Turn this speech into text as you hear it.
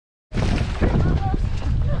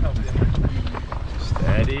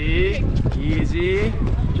Easy. Easy.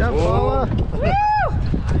 Jump, Paula.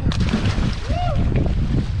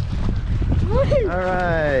 All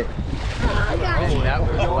right.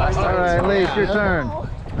 All right, Lee, it's your turn.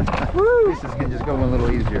 Woo! This is gonna just go a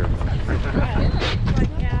little easier.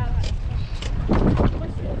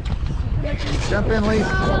 Jump in, Lee.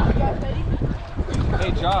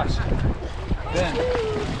 Hey, Josh. Ben.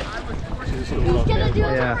 He's gonna do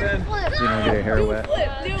Yeah. a flip. You don't get your hair wet. Do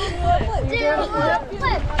a flip.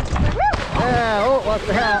 Yeah. Oh, lost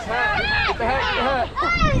the hat. Get the hat.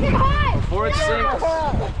 Before it sinks.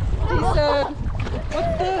 He said,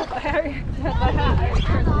 what's the Harry? The hat.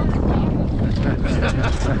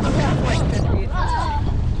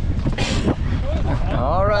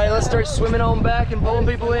 All right, let's start swimming on back and pulling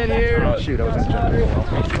people in here. Oh shoot, I was gonna jump. You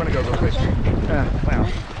want to go real quick? Wow.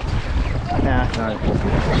 Nah, all right.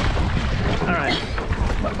 All right.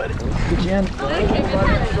 Get you in.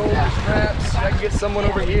 Shoulder straps. I can get someone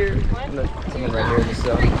over here. Someone right here in the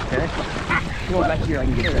cell. Okay. Come on back here. I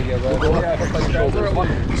can get you. We'll go up. Shoulder. 1,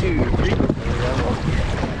 2, 3.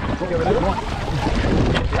 There we go.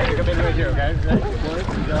 Come in right here, okay?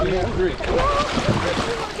 1, 2, 3.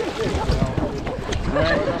 All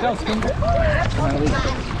right. Come on, Elise.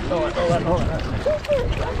 Hold on.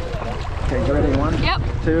 Okay, you ready? 1, Yep.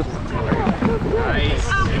 2. Nice.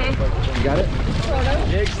 Okay. You got it?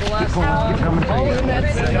 Dig's the last one. All in that.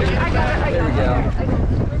 There we go.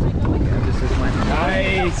 This is my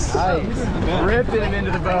Nice. Nice. Ripping him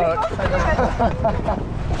into the boat.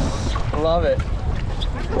 Love it.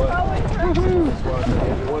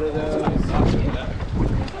 One of those.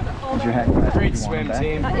 Is your hat? Great swim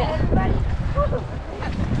team.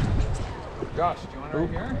 Josh, do you want to right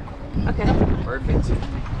here? Okay. Perfect.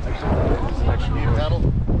 I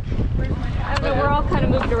don't know, we're all kind of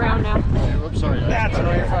moved around now. I'm sorry. That's all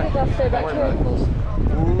right, you're fine. I'll stay back here.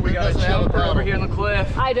 Ooh, we got a jumper over here on the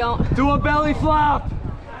cliff. I don't. Do a belly flop.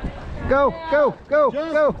 Go, go, go,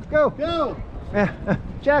 go, go. Go!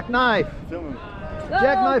 Jackknife.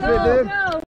 Jackknife it, dude. Go.